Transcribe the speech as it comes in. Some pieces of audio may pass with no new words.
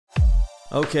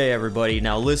Okay, everybody,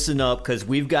 now listen up because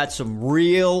we've got some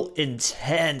real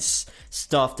intense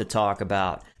stuff to talk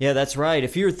about. Yeah, that's right.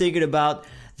 If you're thinking about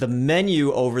the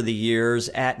menu over the years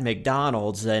at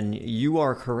McDonald's, then you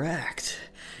are correct.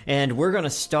 And we're going to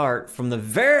start from the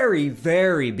very,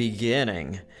 very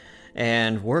beginning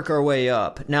and work our way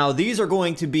up. Now, these are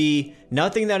going to be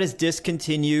nothing that is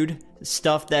discontinued,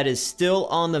 stuff that is still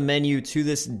on the menu to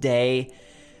this day.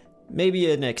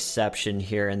 Maybe an exception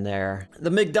here and there.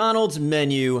 The McDonald's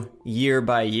menu year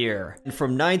by year.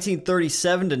 From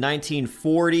 1937 to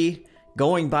 1940,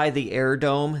 going by the Air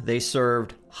Dome, they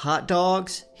served hot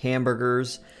dogs,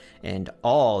 hamburgers, and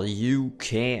all you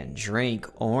can drink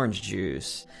orange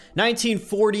juice.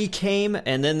 1940 came,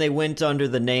 and then they went under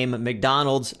the name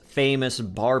McDonald's Famous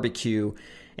Barbecue,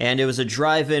 and it was a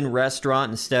drive-in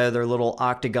restaurant instead of their little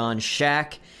octagon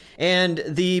shack. And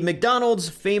the McDonald's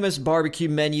Famous Barbecue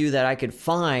menu that I could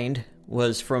find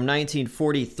was from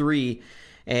 1943.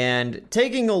 And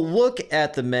taking a look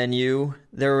at the menu,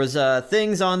 there was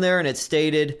things on there and it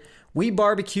stated, "We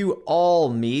barbecue all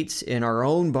meats in our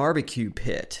own barbecue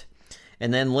pit."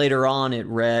 And then later on it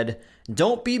read,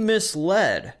 "Don't be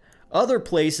misled. Other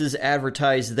places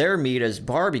advertise their meat as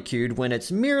barbecued when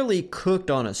it's merely cooked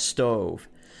on a stove.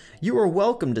 You are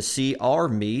welcome to see our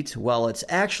meat while it's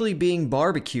actually being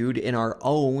barbecued in our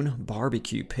own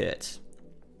barbecue pit."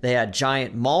 They had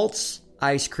giant malts,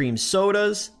 ice cream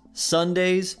sodas,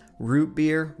 sundaes, root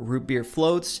beer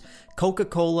floats,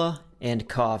 Coca-Cola, and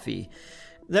coffee.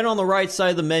 Then on the right side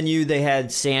of the menu, they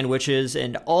had sandwiches,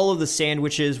 and all of the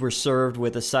sandwiches were served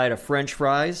with a side of French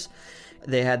fries.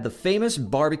 They had the famous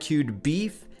barbecued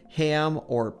beef, ham,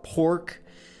 or pork.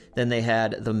 Then they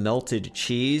had the melted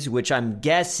cheese, which I'm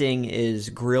guessing is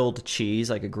grilled cheese,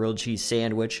 like a grilled cheese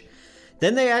sandwich.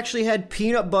 Then they actually had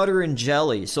peanut butter and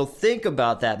jelly. So think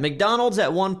about that. McDonald's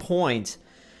at one point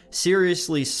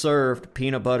seriously served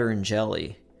peanut butter and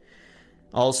jelly.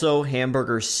 Also,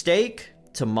 hamburger steak,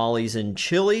 tamales and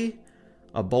chili,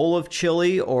 a bowl of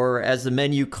chili, or as the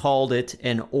menu called it,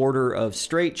 an order of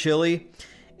straight chili,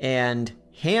 and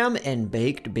ham and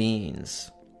baked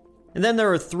beans. And then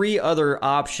there are three other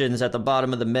options at the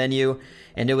bottom of the menu,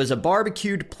 and it was a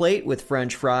barbecued plate with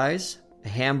French fries, a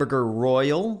hamburger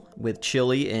royal with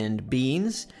chili and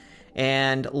beans,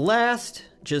 and last,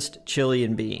 just chili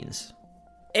and beans.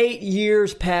 8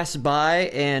 years passed by,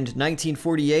 and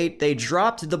 1948, they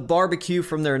dropped the barbecue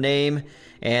from their name,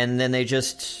 and then they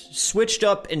just switched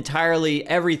up entirely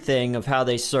everything of how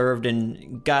they served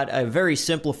and got a very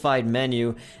simplified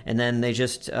menu, and then they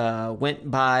just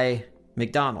went by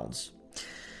McDonald's.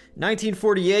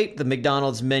 1948, the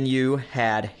McDonald's menu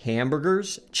had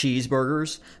hamburgers,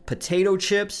 cheeseburgers, potato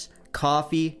chips,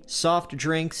 coffee, soft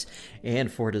drinks, and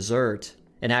for dessert,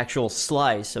 an actual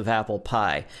slice of apple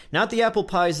pie. Not the apple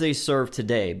pies they serve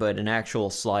today, but an actual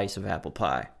slice of apple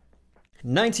pie.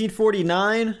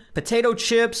 1949, potato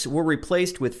chips were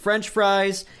replaced with French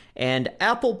fries, and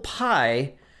apple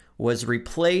pie was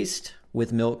replaced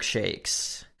with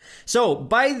milkshakes. So,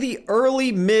 by the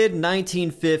early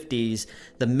mid-1950s,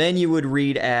 the menu would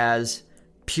read as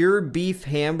pure beef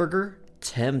hamburger,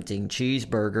 tempting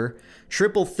cheeseburger,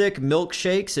 triple thick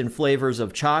milkshakes in flavors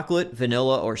of chocolate,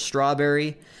 vanilla, or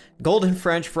strawberry, golden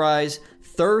French fries,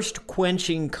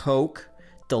 thirst-quenching Coke,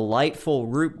 delightful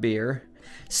root beer,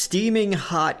 steaming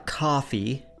hot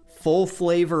coffee,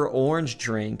 full-flavor orange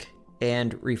drink,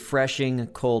 and refreshing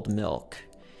cold milk.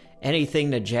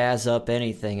 Anything to jazz up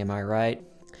anything, am I right?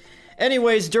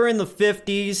 Anyways, during the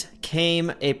 50s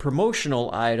came a promotional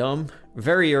item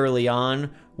very early on,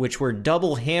 which were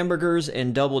double hamburgers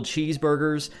and double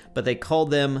cheeseburgers, but they called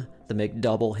them the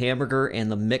McDouble hamburger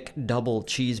and the McDouble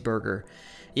cheeseburger.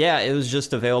 Yeah, it was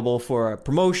just available for a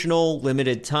promotional,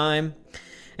 limited time.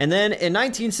 And then in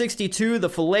 1962, the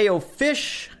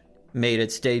Filet-O-Fish made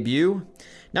its debut.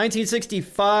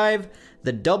 1965,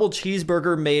 the double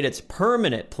cheeseburger made its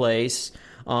permanent place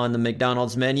on the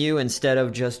McDonald's menu instead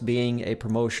of just being a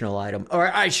promotional item.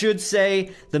 Or I should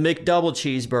say the McDouble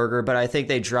cheeseburger, but I think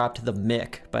they dropped the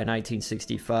Mick by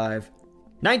 1965.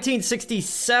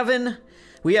 1967,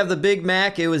 we have the Big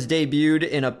Mac. It was debuted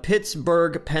in a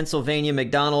Pittsburgh, Pennsylvania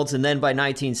McDonald's, and then by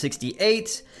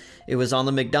 1968, it was on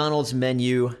the McDonald's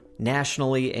menu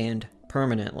nationally and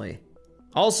permanently.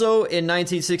 Also, in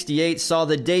 1968, saw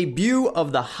the debut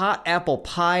of the hot apple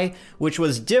pie, which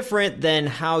was different than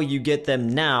how you get them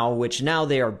now, which now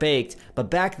they are baked. But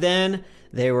back then,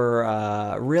 they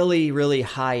were really, really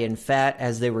high in fat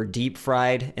as they were deep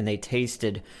fried, and they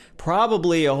tasted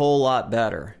probably a whole lot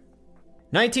better.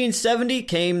 1970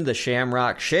 came the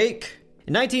Shamrock Shake.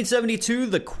 In 1972,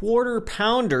 the Quarter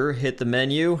Pounder hit the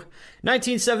menu.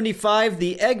 1975,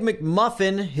 the Egg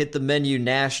McMuffin hit the menu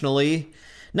nationally.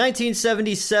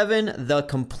 1977, the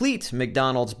complete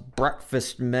McDonald's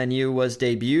breakfast menu was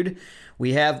debuted.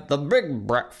 We have the Big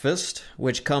Breakfast,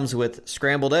 which comes with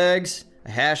scrambled eggs, a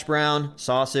hash brown,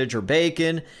 sausage or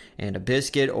bacon, and a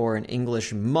biscuit or an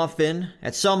English muffin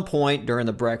at some point during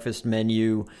the breakfast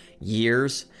menu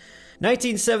years.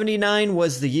 1979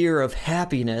 was the year of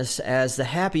happiness as the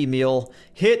Happy Meal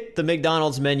hit the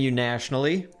McDonald's menu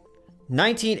nationally.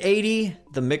 1980,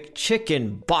 the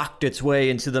McChicken balked its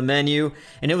way into the menu,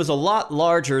 and it was a lot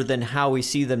larger than how we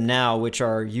see them now, which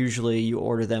are usually you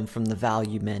order them from the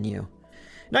value menu.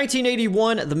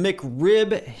 1981, the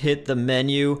McRib hit the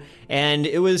menu, and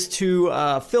it was to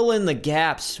fill in the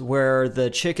gaps where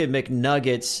the Chicken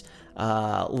McNuggets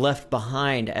left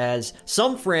behind, as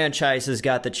some franchises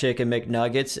got the Chicken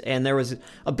McNuggets, and there was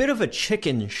a bit of a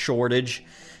chicken shortage.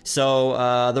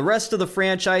 So the rest of the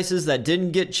franchises that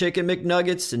didn't get Chicken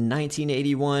McNuggets in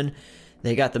 1981,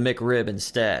 they got the McRib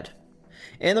instead.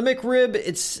 And the McRib,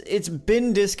 it's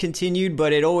been discontinued,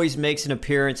 but it always makes an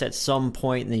appearance at some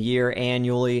point in the year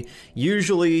annually,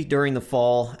 usually during the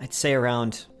fall. I'd say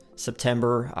around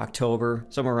September, October,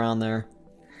 somewhere around there.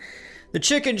 The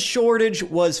chicken shortage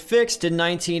was fixed in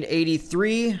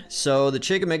 1983, so the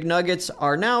Chicken McNuggets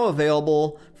are now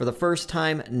available for the first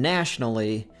time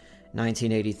nationally in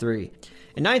 1983.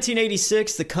 In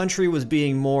 1986, the country was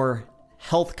being more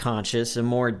health conscious and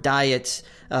more diet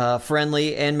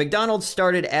friendly, and McDonald's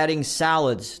started adding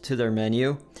salads to their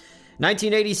menu.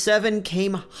 1987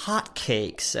 came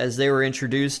hotcakes, as they were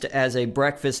introduced as a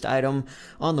breakfast item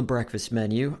on the breakfast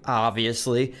menu,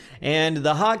 obviously. And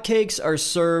the hotcakes are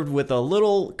served with a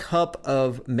little cup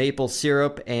of maple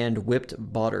syrup and whipped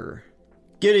butter.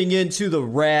 Getting into the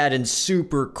rad and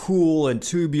super cool and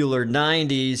tubular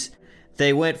 90s,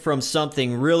 they went from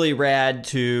something really rad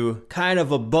to kind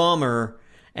of a bummer,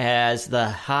 as the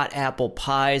hot apple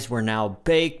pies were now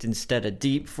baked instead of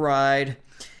deep fried.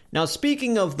 Now,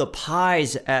 speaking of the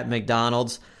pies at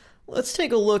McDonald's, let's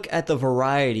take a look at the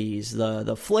varieties,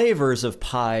 the flavors of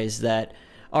pies that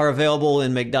are available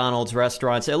in McDonald's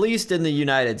restaurants, at least in the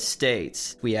United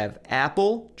States. We have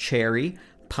apple, cherry,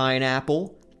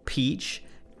 pineapple, peach,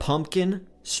 pumpkin,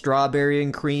 strawberry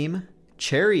and cream,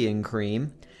 cherry and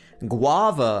cream,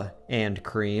 guava and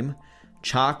cream,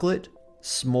 chocolate,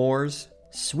 s'mores,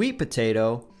 sweet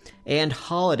potato, and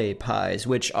holiday pies,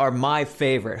 which are my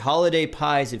favorite. Holiday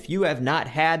pies, if you have not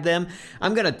had them,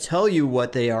 I'm going to tell you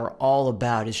what they are all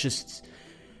about. It's just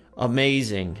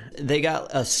amazing. They got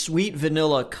a sweet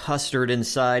vanilla custard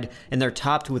inside, and they're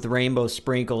topped with rainbow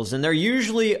sprinkles, and they're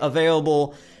usually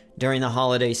available during the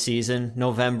holiday season,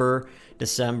 November,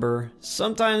 December.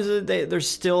 Sometimes they're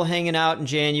still hanging out in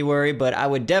January, but I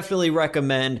would definitely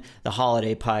recommend the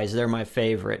holiday pies. They're my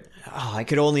favorite. Oh, I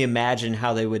could only imagine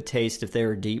how they would taste if they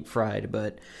were deep fried,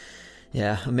 but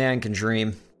yeah, a man can dream.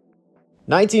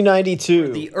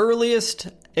 1992. The earliest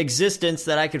existence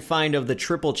that I could find of the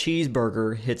triple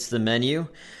cheeseburger hits the menu.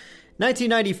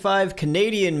 1995,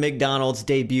 Canadian McDonald's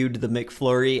debuted the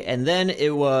McFlurry, and then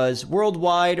it was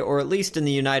worldwide, or at least in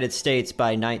the United States,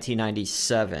 by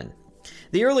 1997.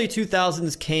 The early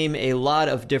 2000s came a lot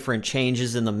of different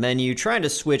changes in the menu, trying to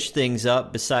switch things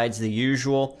up besides the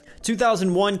usual.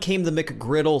 2001 came the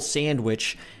McGriddle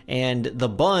sandwich, and the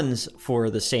buns for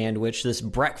the sandwich, this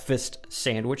breakfast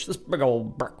sandwich, this big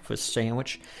old breakfast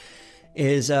sandwich,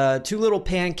 is two little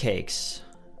pancakes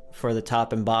for the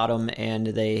top and bottom, and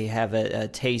they have a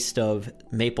taste of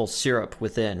maple syrup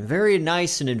within. Very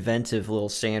nice and inventive little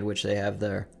sandwich they have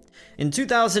there. In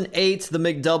 2008, the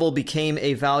McDouble became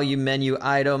a value menu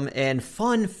item, and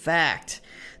fun fact,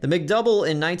 the McDouble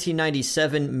in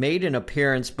 1997 made an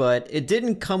appearance, but it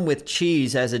didn't come with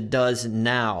cheese as it does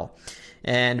now.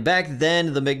 And back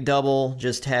then, the McDouble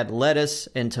just had lettuce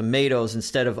and tomatoes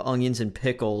instead of onions and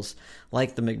pickles,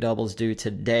 like the McDoubles do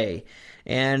today.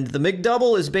 And the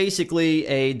McDouble is basically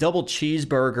a double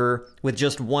cheeseburger with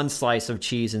just one slice of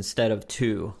cheese instead of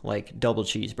two, like double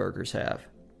cheeseburgers have.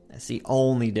 That's the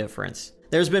only difference.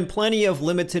 There's been plenty of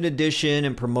limited edition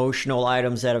and promotional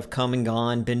items that have come and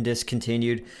gone, been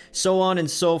discontinued, so on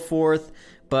and so forth.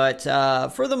 But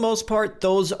for the most part,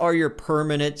 those are your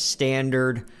permanent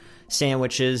standard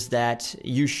sandwiches that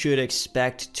you should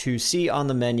expect to see on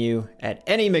the menu at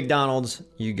any McDonald's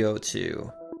you go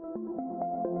to.